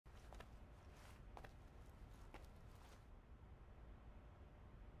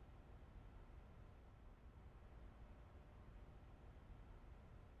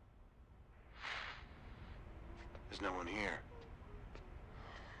there's no one here.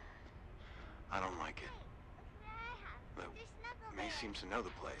 I don't like it. But May seems to know the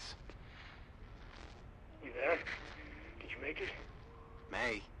place. You there? Did you make it?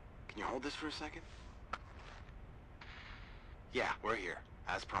 May, can you hold this for a second? Yeah, we're here,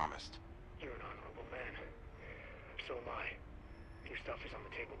 as promised. You're an honorable man. So am I. Your stuff is on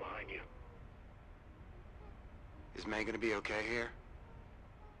the table behind you. Is May gonna be okay here?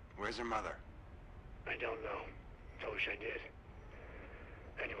 Where's her mother? I don't know. I wish I did.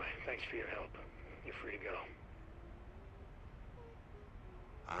 Anyway, thanks for your help. You're free to go.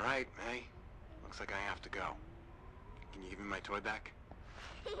 All right, May. Looks like I have to go. Can you give me my toy back?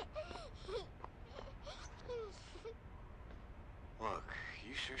 Look,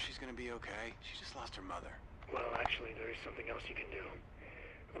 you sure she's gonna be okay? She just lost her mother. Well, actually, there is something else you can do.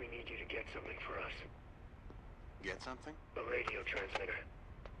 We need you to get something for us. Get something? A radio transmitter.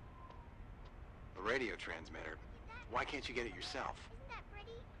 A radio transmitter? Why can't you get it yourself? Isn't that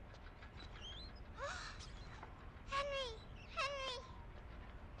pretty? Henry! Henry!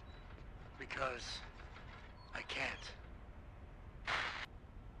 Because I can't.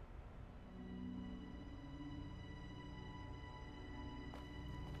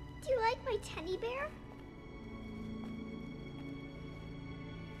 Do you like my teddy bear?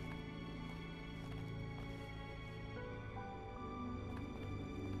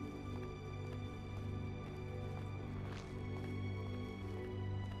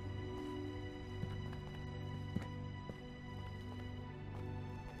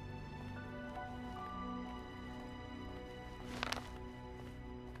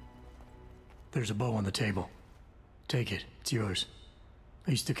 There's a bow on the table. Take it. It's yours.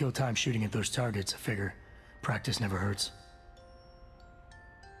 I used to kill time shooting at those targets. I figure practice never hurts.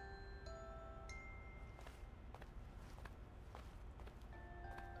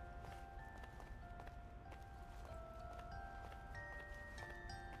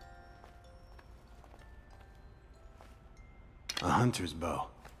 A hunter's bow.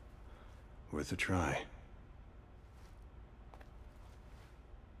 Worth a try.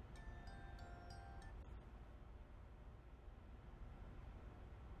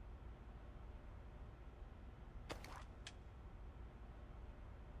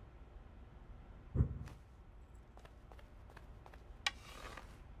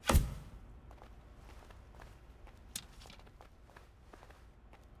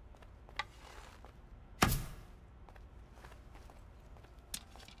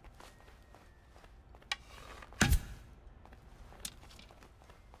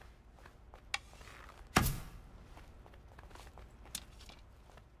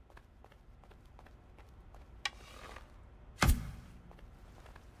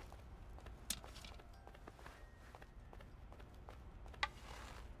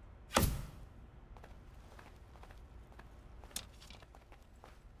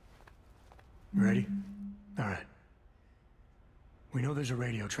 You ready? All right. We know there's a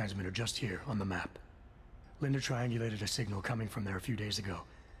radio transmitter just here on the map. Linda triangulated a signal coming from there a few days ago.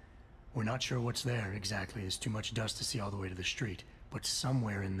 We're not sure what's there exactly. There's too much dust to see all the way to the street. But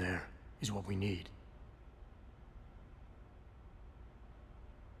somewhere in there is what we need.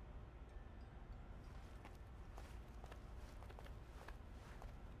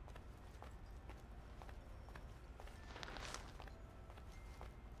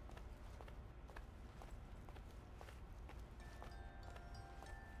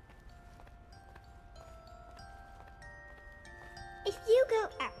 If you go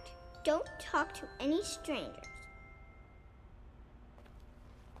out, don't talk to any strangers.